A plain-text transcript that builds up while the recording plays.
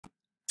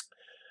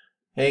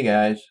Hey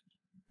guys,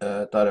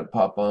 thought I'd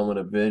pop on with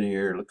a vid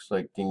here. Looks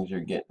like things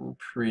are getting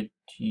pretty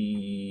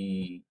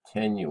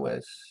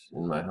tenuous,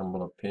 in my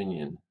humble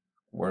opinion.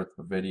 Worth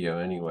a video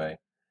anyway.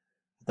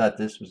 I thought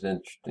this was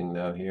interesting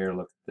though. Here,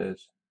 look at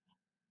this.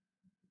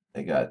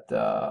 They got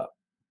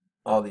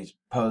all these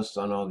posts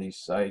on all these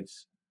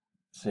sites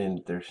saying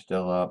that they're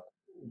still up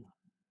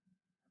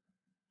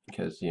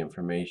because the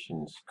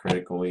information is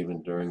critical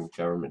even during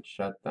government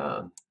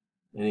shutdown.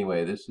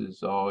 Anyway, this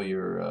is all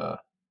your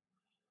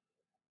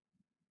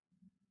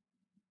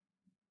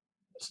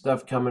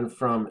stuff coming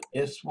from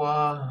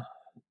ISWA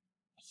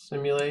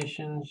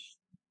simulations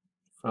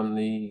from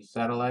the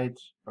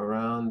satellites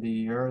around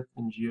the Earth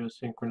in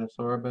geosynchronous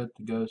orbit,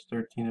 the GOES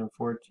 13 and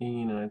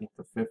 14, and I think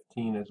the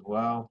 15 as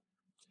well.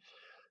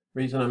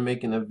 Reason I'm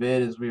making a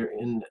vid is we're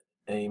in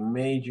a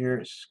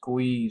major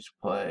squeeze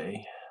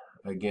play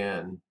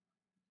again.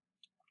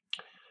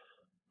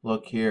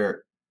 Look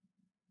here,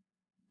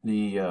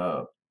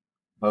 the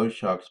bow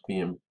shock's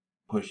being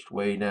pushed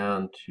way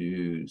down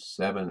to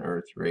 7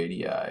 Earth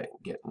radii,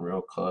 getting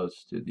real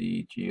close to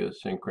the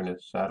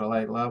geosynchronous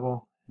satellite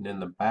level. And in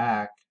the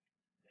back,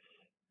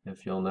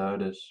 if you'll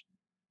notice,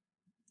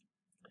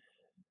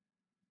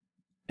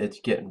 it's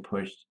getting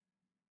pushed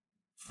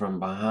from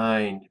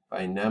behind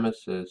by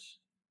Nemesis,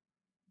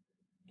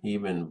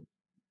 even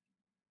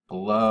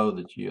below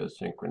the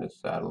geosynchronous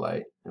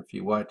satellite. If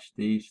you watch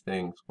these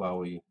things while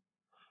we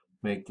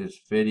make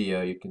this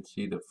video, you can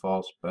see the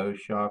false bow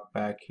shock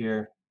back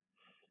here,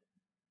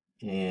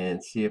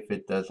 and see if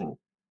it doesn't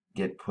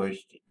get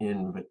pushed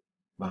in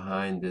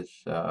behind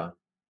this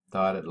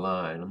dotted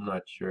line. I'm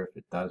not sure if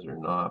it does or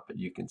not, but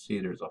you can see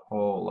there's a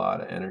whole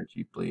lot of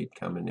energy bleed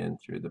coming in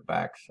through the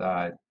back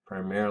side,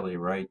 primarily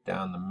right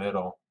down the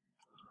middle,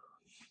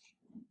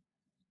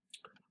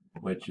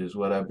 which is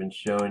what I've been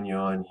showing you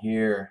on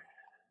here,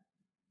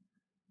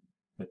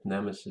 with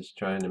Nemesis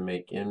trying to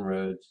make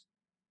inroads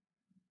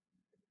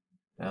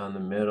down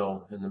the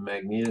middle. And the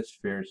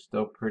magnetosphere is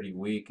still pretty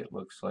weak, it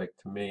looks like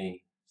to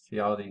me. See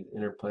all these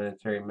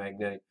interplanetary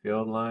magnetic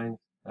field lines?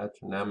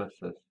 That's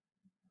Nemesis.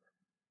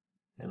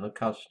 And look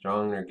how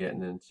strong they're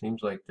getting. And it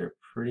seems like they're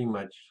pretty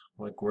much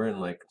like we're in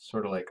like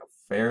sort of like a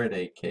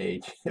Faraday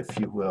cage, if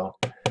you will.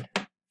 If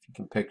you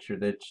can picture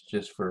that,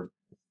 just for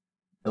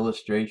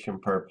illustration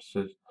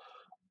purposes.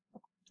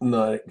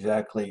 Not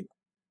exactly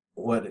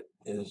what it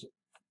is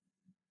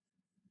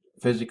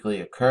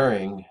physically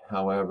occurring,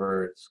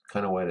 however, it's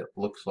kind of what it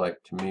looks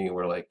like to me.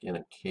 We're like in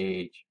a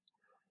cage.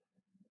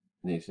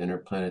 These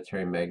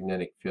interplanetary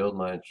magnetic field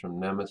lines from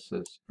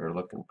Nemesis are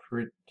looking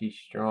pretty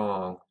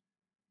strong.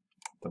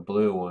 The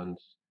blue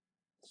ones,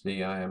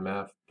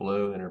 CIMF,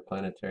 blue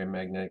interplanetary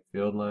magnetic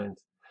field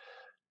lines.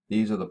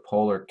 These are the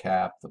polar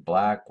cap, the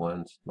black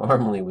ones.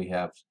 Normally we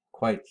have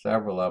quite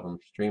several of them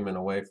streaming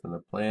away from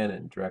the planet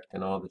and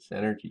directing all this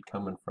energy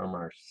coming from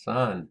our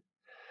sun.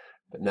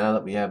 But now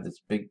that we have this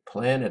big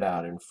planet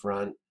out in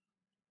front,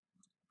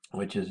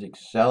 which is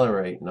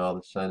accelerating all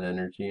the sun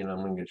energy, and I'm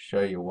going to show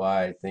you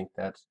why I think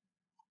that's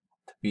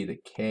to be the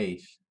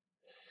case.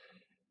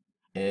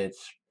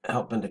 It's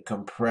helping to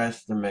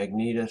compress the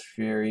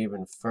magnetosphere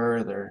even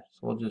further.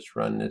 So we'll just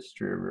run this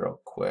through real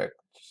quick.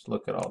 Just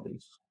look at all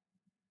these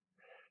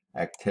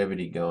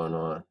activity going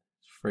on.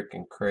 It's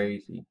freaking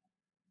crazy.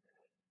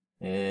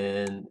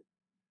 And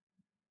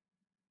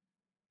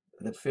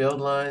the field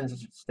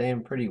lines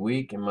staying pretty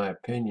weak in my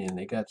opinion.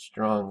 They got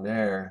strong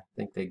there. I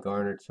think they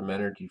garnered some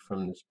energy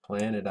from this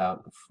planet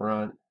out in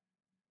front.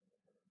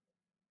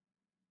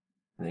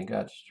 And they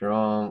got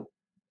strong,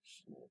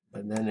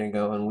 but then they're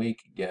going weak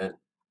again.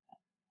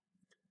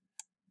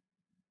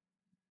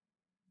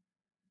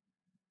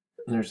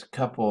 And there's a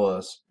couple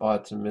of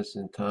spots of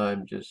missing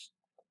time, just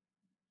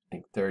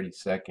like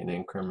 30-second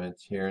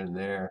increments here and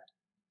there.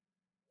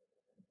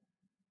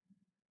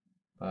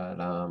 But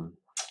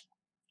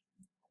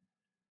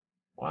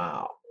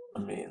wow, I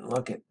mean,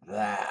 look at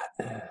that.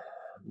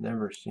 I've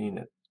never seen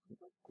it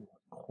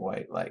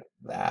quite like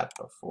that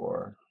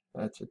before.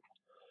 That's a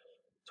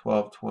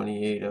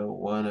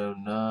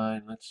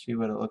 12/28/01/09. Let's see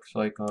what it looks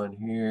like on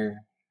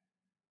here.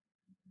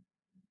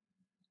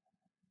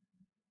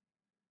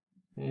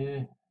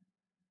 Eh,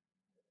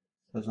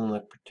 doesn't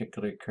look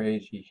particularly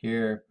crazy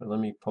here, but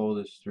let me pull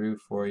this through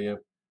for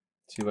you.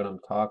 See what I'm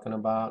talking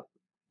about?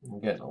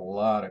 I'm getting a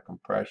lot of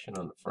compression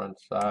on the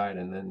front side,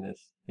 and then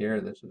this here,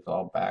 this is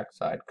all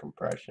backside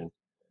compression.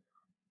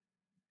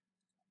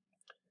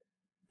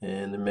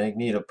 And the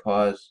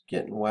magnetopause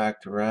getting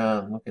whacked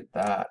around. Look at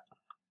that.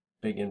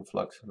 Big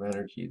influx of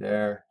energy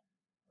there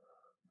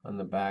on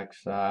the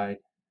backside.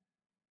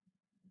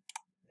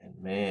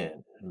 And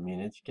man, I mean,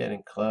 it's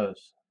getting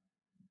close.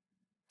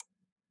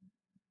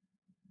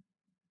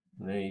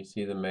 And there you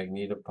see the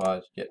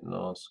magnetopause getting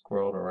all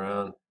squirreled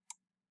around.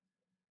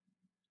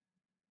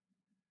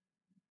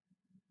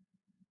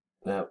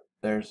 Now,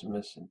 there's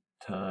missing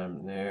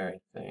time there, I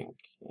think.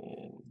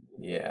 And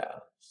yeah,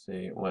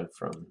 see, it went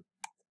from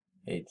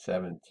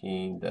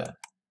 8:17 to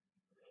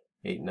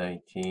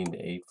 8:19 to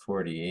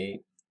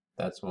 8:48.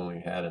 That's when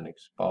we had an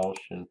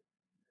expulsion.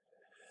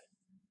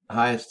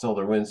 highest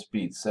solar wind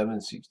speed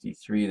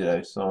 763 that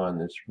I saw on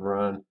this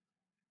run.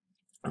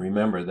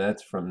 Remember,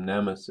 that's from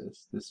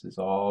Nemesis. This is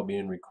all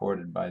being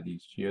recorded by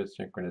these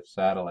geosynchronous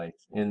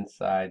satellites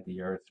inside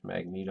the Earth's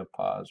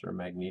magnetopause or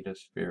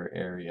magnetosphere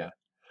area.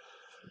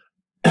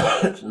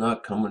 It's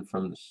not coming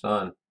from the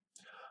sun,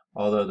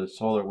 although the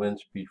solar wind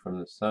speed from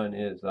the sun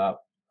is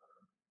up.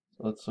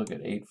 So let's look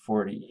at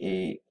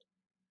 848.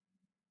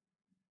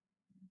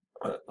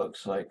 What it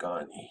looks like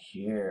on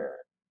here.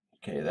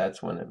 Okay,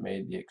 that's when it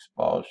made the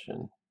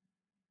expulsion.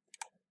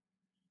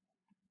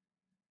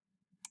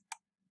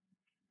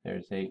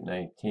 There's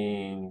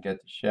 819. Get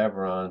the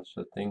chevron,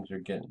 so things are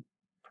getting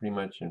pretty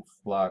much in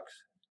flux.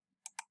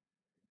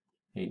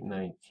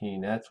 819.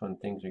 That's when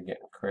things are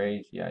getting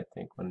crazy, I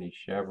think, when these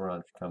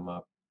chevrons come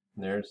up.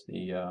 And there's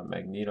the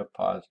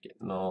magnetopause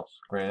getting all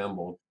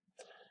scrambled.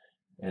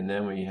 And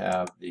then we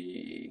have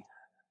the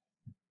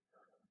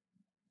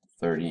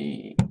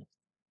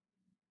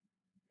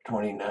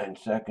 29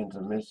 seconds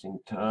of missing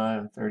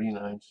time,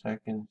 39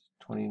 seconds,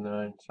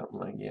 29, something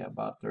like, yeah,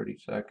 about 30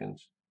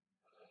 seconds.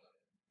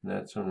 And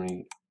that's when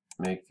we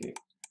make the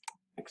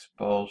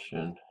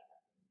expulsion.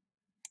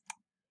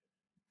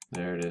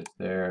 There it is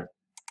there.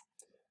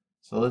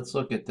 So let's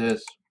look at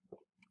this.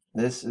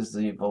 This is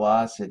the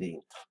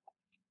velocity.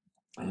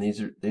 And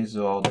these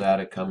are all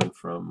data coming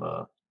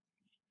from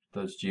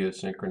those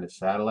geosynchronous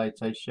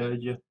satellites I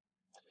showed you.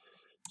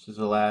 This is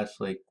the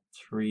last like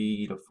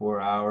 3 to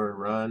 4 hour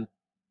run.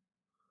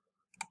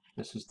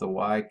 This is the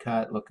Y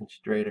cut looking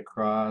straight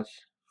across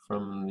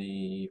from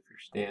the, if you're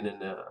standing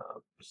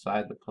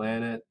beside the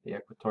planet, the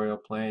equatorial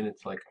plane,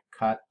 it's like a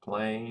cut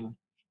plane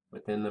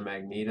within the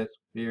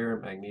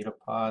magnetosphere,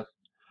 magnetopause,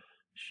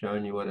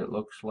 showing you what it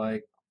looks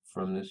like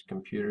from this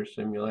computer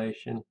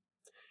simulation.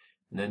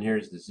 And then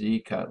here's the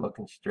Z cut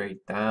looking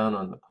straight down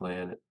on the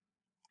planet.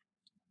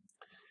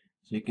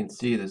 So you can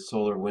see the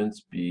solar wind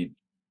speed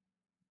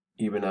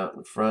even out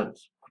in front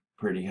is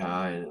pretty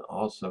high, and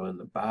also in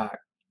the back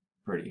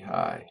pretty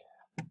high.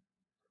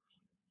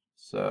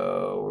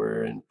 So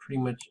we're in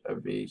pretty much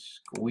of a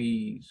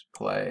squeeze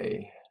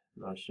play.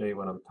 And I'll show you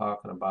what I'm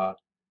talking about.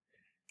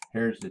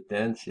 Here's the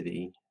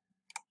density.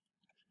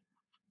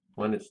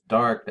 When it's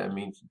dark, that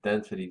means the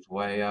density is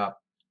way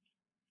up.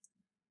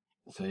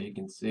 So you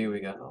can see we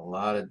got a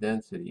lot of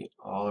density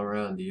all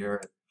around the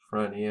Earth,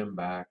 front and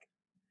back.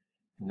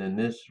 And then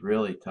this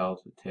really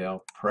tells the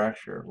tale.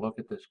 Pressure. Look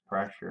at this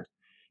pressure.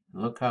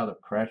 And look how the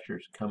pressure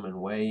is coming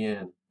way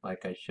in,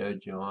 like I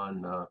showed you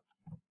on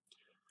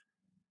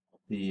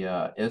the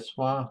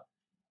ISWA.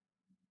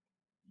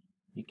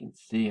 You can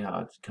see how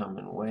it's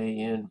coming way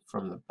in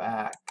from the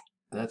back.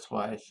 That's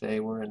why I say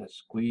we're in a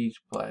squeeze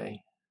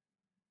play.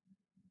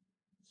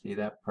 See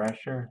that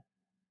pressure?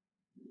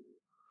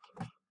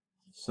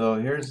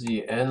 So here's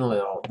the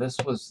Enlil. This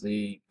was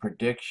the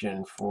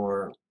prediction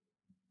for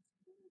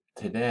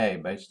today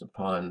based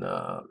upon,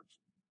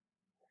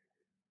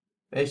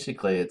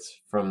 basically it's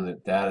from the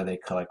data they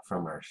collect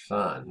from our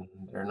sun.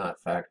 They're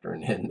not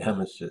factoring in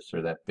Nemesis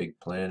or that big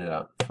planet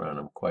out in front,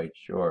 I'm quite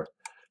sure.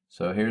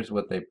 So here's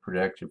what they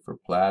predicted for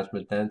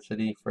plasma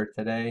density for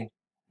today.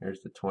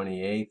 Here's the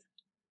 28th.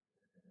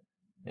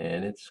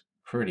 And it's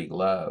pretty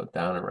low,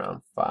 down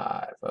around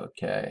 5,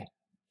 okay.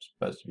 It's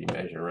supposed to be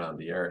measured around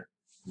the Earth.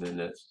 And then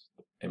that's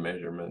a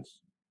measurements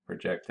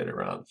projected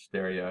around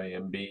stereo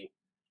AMB,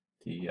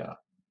 the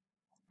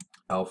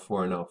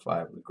L4 and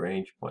L5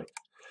 Lagrange points.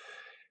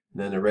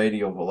 And then the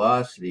radial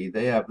velocity,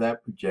 they have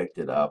that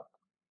projected up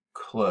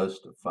close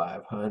to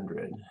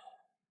 500.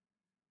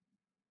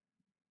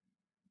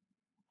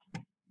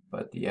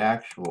 But the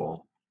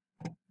actual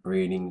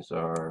readings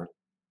are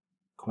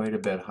quite a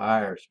bit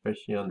higher,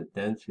 especially on the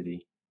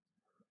density.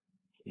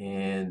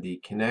 And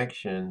the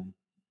connection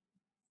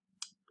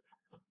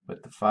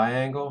with the phi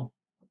angle,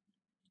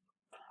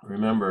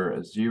 remember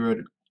a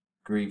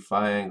 0-degree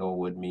phi angle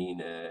would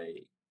mean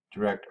a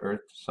direct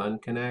Earth to Sun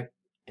connect,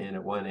 and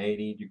a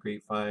 180-degree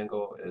phi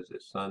angle is a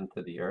Sun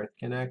to the Earth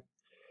connect.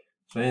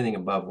 So anything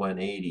above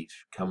 180 is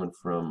coming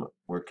from,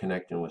 we're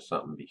connecting with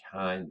something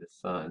behind the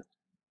Sun,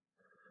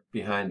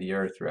 behind the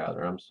Earth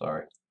rather, I'm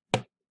sorry.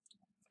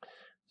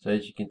 So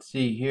as you can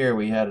see here,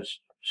 we had a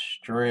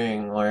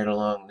string right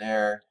along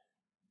there.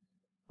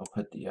 I'll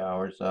put the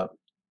hours up.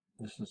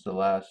 This is the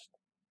last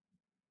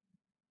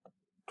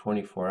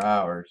 24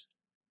 hours.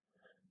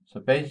 So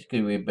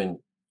basically we've been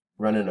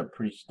running a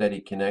pretty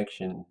steady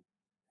connection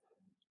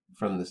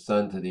from the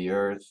Sun to the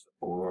Earth,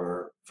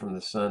 or from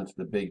the Sun to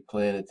the big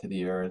planet to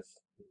the Earth,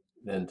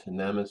 then to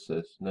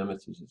Nemesis.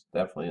 Nemesis is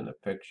definitely in the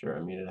picture.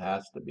 I mean, it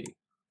has to be.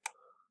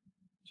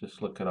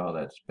 Just look at all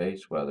that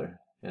space weather.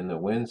 And the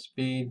wind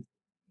speed,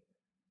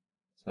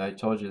 so I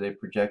told you they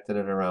projected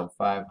it around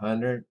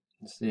 500.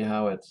 See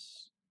how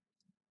it's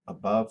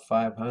above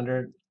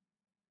 500?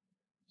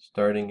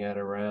 Starting at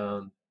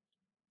around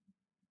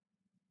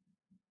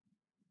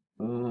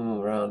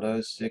around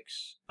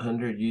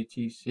 0600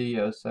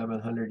 UTC,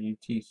 0700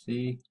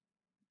 UTC.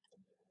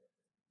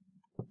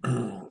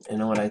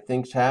 And what I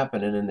think's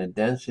happening, and the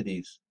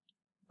density's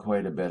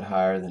quite a bit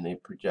higher than they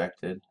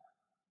projected.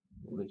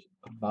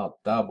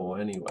 about double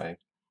anyway.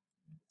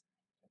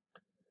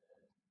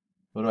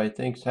 What I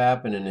think's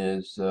happening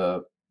is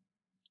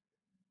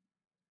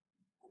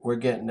we're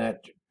getting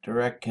that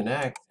direct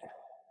connect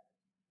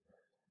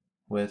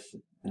with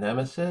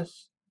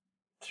Nemesis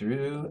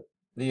through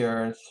the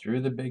Earth,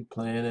 through the big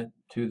planet,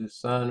 to the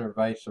Sun, or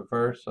vice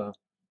versa.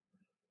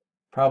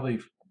 Probably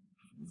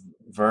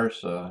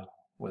versa,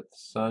 with the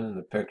Sun in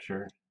the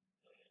picture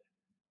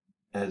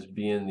as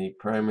being the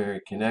primary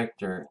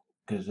connector,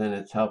 because then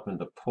it's helping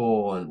to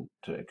pull and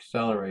to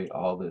accelerate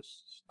all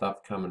this stuff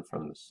coming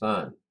from the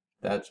Sun.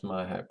 That's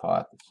my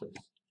hypothesis,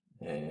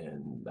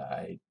 and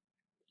I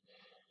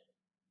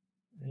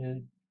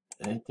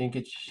think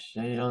I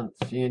don't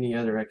see any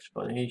other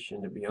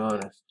explanation, to be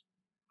honest.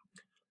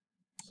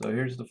 So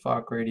here's the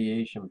Fock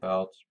radiation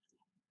belts,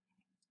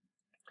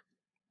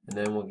 and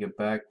then we'll get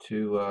back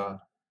to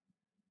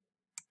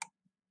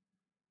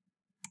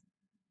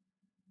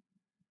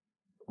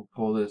we'll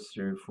pull this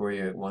through for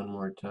you one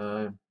more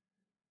time,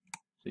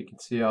 so you can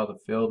see all the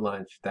field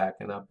lines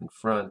stacking up in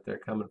front. They're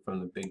coming from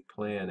the big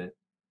planet.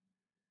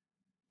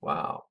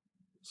 Wow.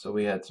 So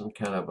we had some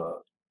kind of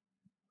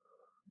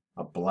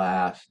a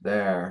blast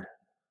there.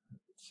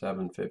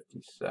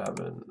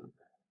 757.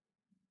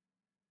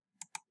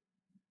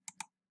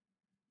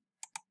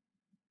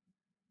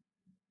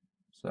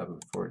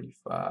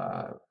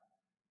 745.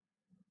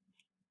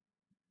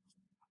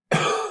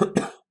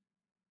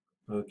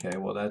 Okay,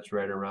 well that's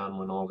right around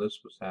when all this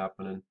was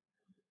happening.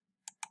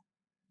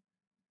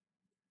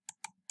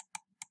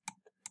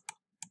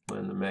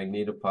 When the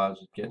magnetosphere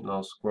is getting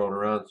all swirled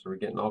around, so we're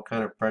getting all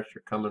kind of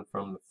pressure coming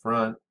from the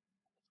front.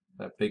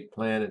 That big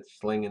planet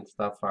slinging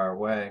stuff our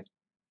way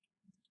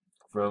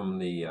from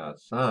the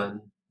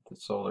Sun, the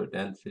solar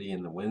density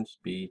and the wind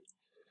speed.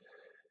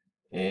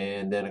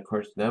 And then of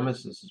course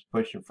Nemesis is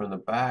pushing from the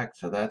back,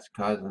 so that's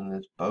causing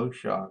this bow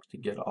shock to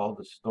get all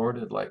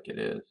distorted like it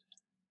is.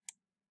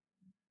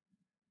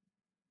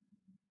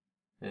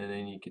 And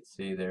then you can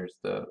see there's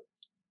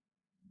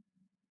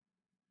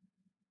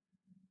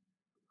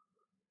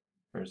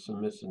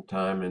some missing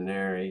time in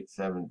there,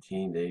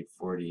 8:17 to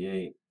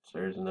 8:48. So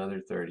there's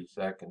another 30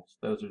 seconds.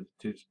 Those are the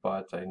two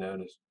spots I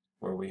noticed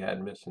where we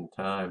had missing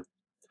time.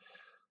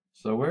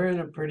 So we're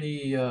in a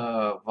pretty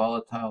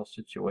volatile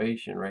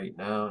situation right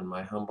now, in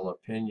my humble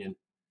opinion,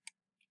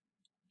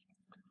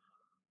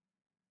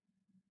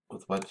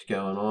 with what's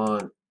going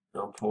on.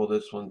 I'll pull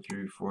this one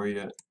through for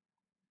you.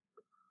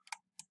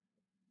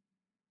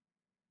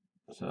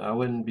 So I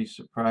wouldn't be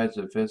surprised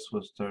if this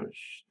was to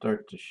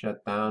start to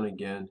shut down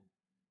again.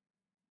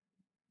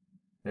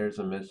 There's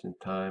a missing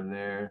time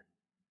there.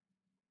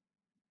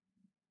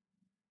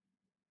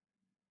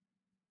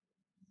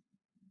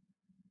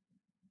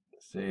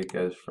 See, it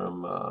goes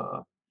from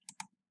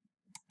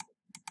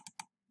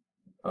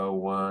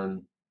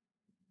 01.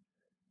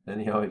 Then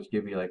he always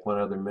give you like 1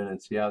 other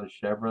minute. See how the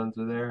chevrons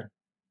are there?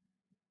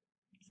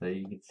 So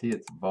you can see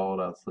it's a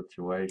volatile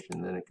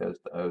situation. Then it goes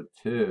to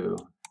 02.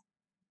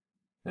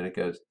 Then it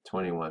goes to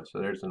 21. So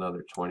there's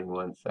another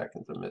 21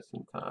 seconds of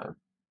missing time.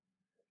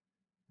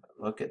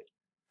 Look at,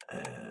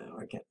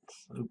 we're getting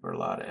super a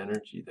lot of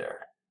energy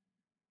there.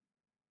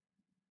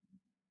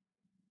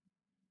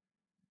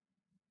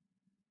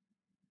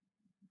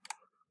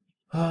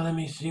 Oh, let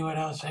me see what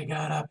else I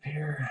got up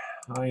here.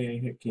 Oh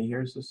yeah, okay,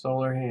 here's the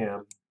solar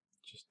ham.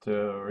 Just to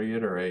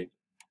reiterate,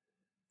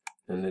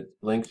 and the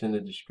links in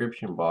the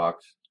description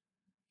box.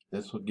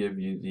 This will give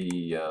you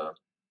the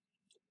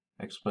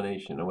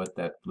explanation of what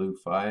that blue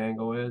phi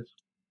angle is.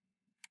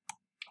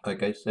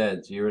 Like I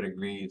said, 0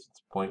 degrees,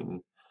 it's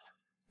pointing,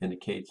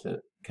 indicates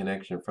a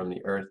connection from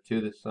the Earth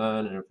to the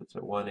Sun, and if it's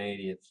at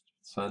 180, it's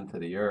Sun to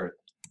the Earth.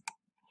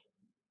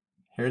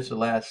 Here's the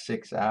last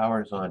 6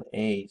 hours on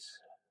ACE.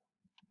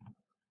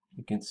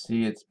 You can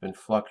see it's been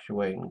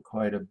fluctuating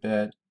quite a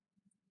bit.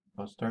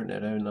 I was starting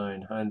at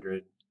 0900,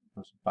 it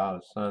was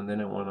about a Sun, then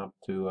it went up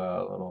to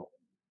a little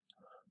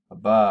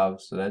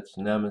above, so that's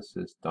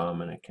Nemesis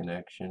dominant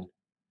connection.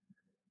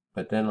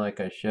 But then, like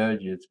I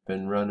showed you, it's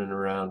been running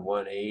around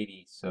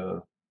 180,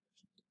 so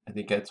I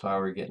think that's why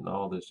we're getting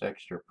all this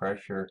extra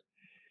pressure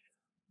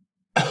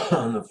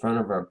on the front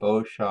of our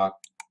bow shock.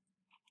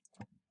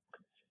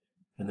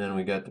 And then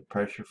we got the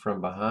pressure from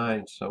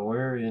behind, so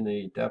we're in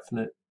a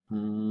definite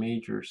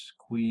major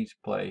squeeze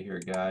play here,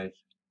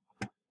 guys,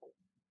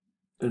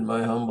 in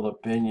my humble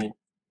opinion.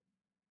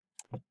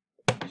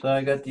 So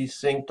I got these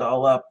synced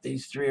all up.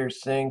 These 3 are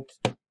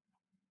synced,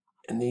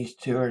 and these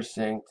 2 are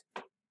synced.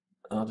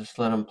 I'll just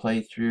let them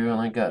play through. I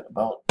only got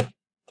about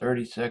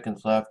 30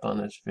 seconds left on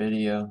this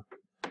video,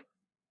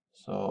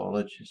 so I'll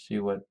let you see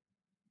what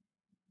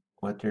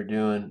they're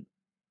doing.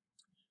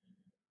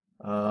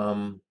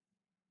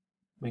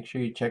 Make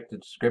sure you check the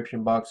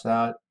description box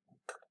out.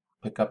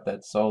 Pick up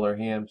that solar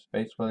ham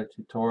space weather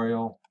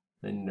tutorial.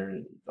 Then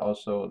there's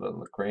also the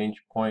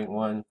Lagrange point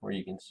one, where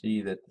you can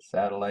see that the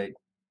satellite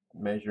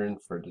measuring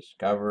for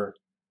Discover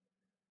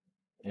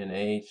and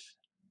ACE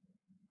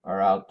are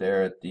out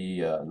there at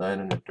the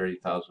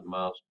 930,000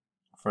 miles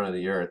in front of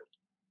the Earth.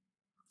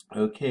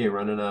 Okay,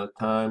 running out of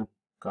time.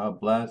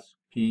 God bless.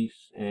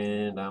 Peace,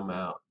 and I'm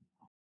out.